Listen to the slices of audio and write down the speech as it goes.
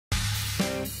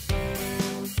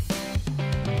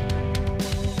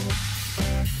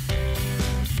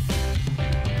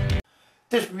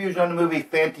This review's on the movie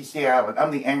Fantasy Island.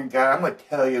 I'm the angry guy. I'm going to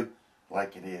tell you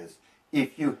like it is.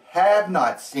 If you have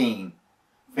not seen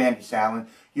Fantasy Island,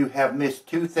 you have missed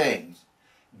two things.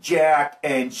 Jack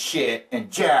and shit,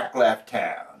 and Jack left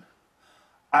town.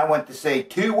 I want to say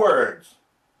two words.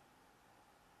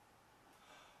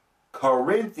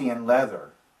 Corinthian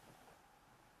leather.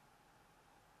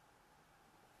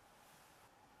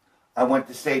 I want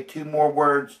to say two more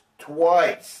words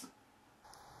twice.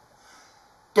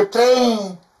 The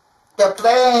plane! The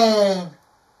plane!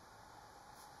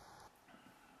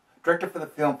 Director for the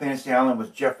film Fantasy Island was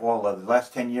Jeff Wallow. The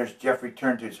last 10 years, Jeff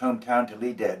returned to his hometown to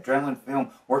lead the Adrenaline Film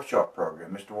Workshop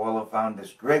Program. Mr. Wallow found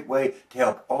this great way to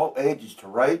help all ages to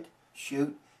write,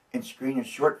 shoot, and screen a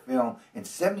short film in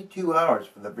 72 hours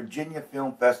for the Virginia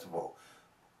Film Festival.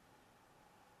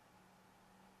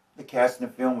 The cast in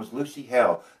the film was Lucy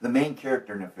Hale, the main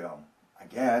character in the film, I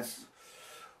guess.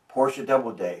 Portia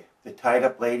Doubleday, the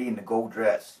tied-up lady in the gold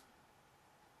dress.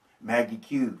 Maggie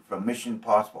Q from Mission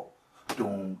Impossible.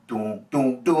 Doom, doom,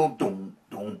 doom, doom, doom,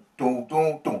 doom, doom,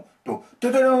 doom, doom, doom,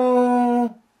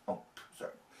 doom. Oh,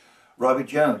 sorry. Robbie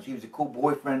Jones, he was a cool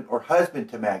boyfriend or husband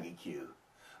to Maggie Q.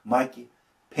 Mikey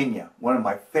Pena, one of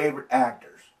my favorite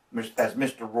actors, as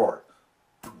Mr. Rourke.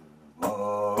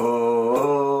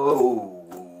 Oh.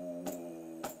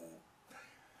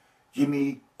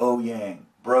 Jimmy O. Yang,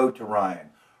 bro to Ryan.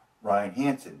 Ryan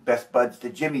Hansen, best buds to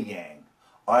Jimmy Yang.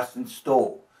 Austin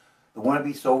Stoll, the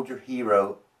wannabe soldier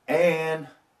hero, and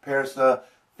Parisa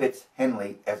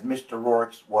Fitz-Henley as Mr.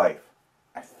 Rourke's wife,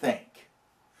 I think.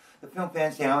 The film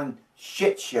Fantasy Island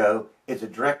shit show is a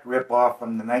direct rip-off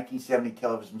from the 1970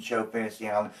 television show Fantasy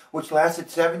Island, which lasted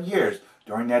 7 years.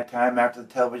 During that time, after the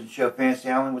television show Fantasy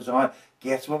Island was on,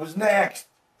 guess what was next?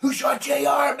 Who Shot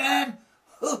JR, man?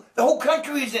 The whole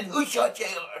country is in Who Shot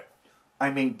JR? I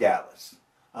mean Dallas.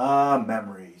 Ah,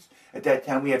 memories. At that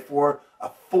time, we had a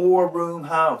four-room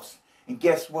house. And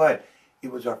guess what? It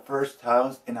was our first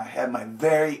house, and I had my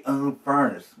very own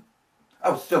furnace. I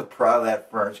was so proud of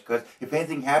that furnace, because if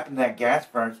anything happened to that gas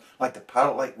furnace, like the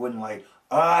pilot light wouldn't light,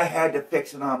 I had to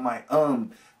fix it on my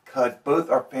own, because both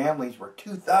our families were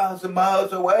 2,000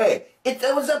 miles away. It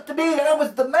was up to me, and I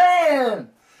was the man.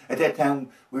 At that time,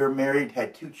 we were married,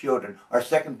 had 2 children. Our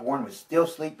second born was still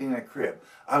sleeping in a crib.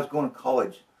 I was going to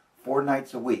college 4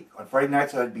 nights a week. On Friday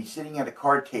nights, I would be sitting at a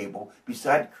card table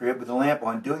beside the crib with a lamp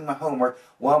on, doing my homework,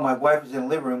 while my wife was in the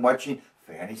living room watching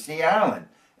Fantasy Island.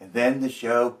 And then the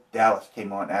show Dallas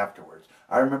came on afterwards.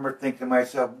 I remember thinking to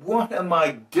myself, what am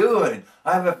I doing?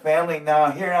 I have a family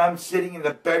now. Here I'm sitting in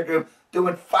the bedroom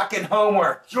doing fucking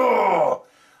homework. Oh,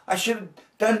 I should have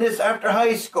done this after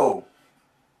high school.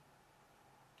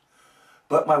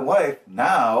 But my wife,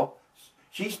 now,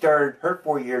 she started her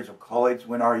 4 years of college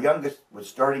when our youngest was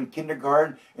starting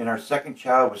kindergarten and our second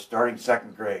child was starting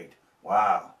 2nd grade.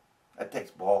 Wow, that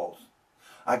takes balls.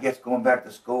 I guess going back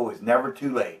to school is never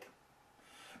too late.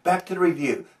 Back to the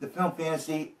review. The film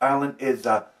Fantasy Island is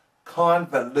a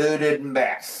convoluted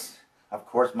mess. Of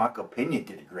course, Michael Pena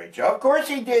did a great job. Of course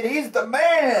he did. He's the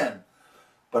man.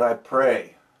 But I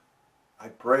pray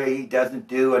he doesn't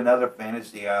do another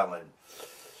Fantasy Island.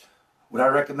 Would I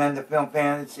recommend the film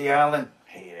Fantasy Island?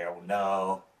 Hell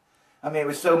no. I mean, it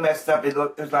was so messed up, it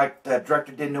was like the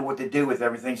director didn't know what to do with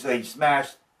everything, so he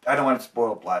smashed. I don't want to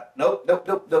spoil plot. Nope,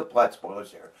 plot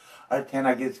spoilers here. Out of 10,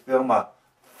 I give this film a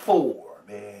 4,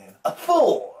 man. A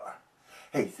 4!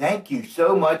 Hey, thank you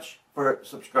so much for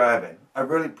subscribing. I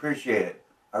really appreciate it.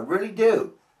 I really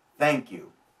do. Thank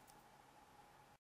you.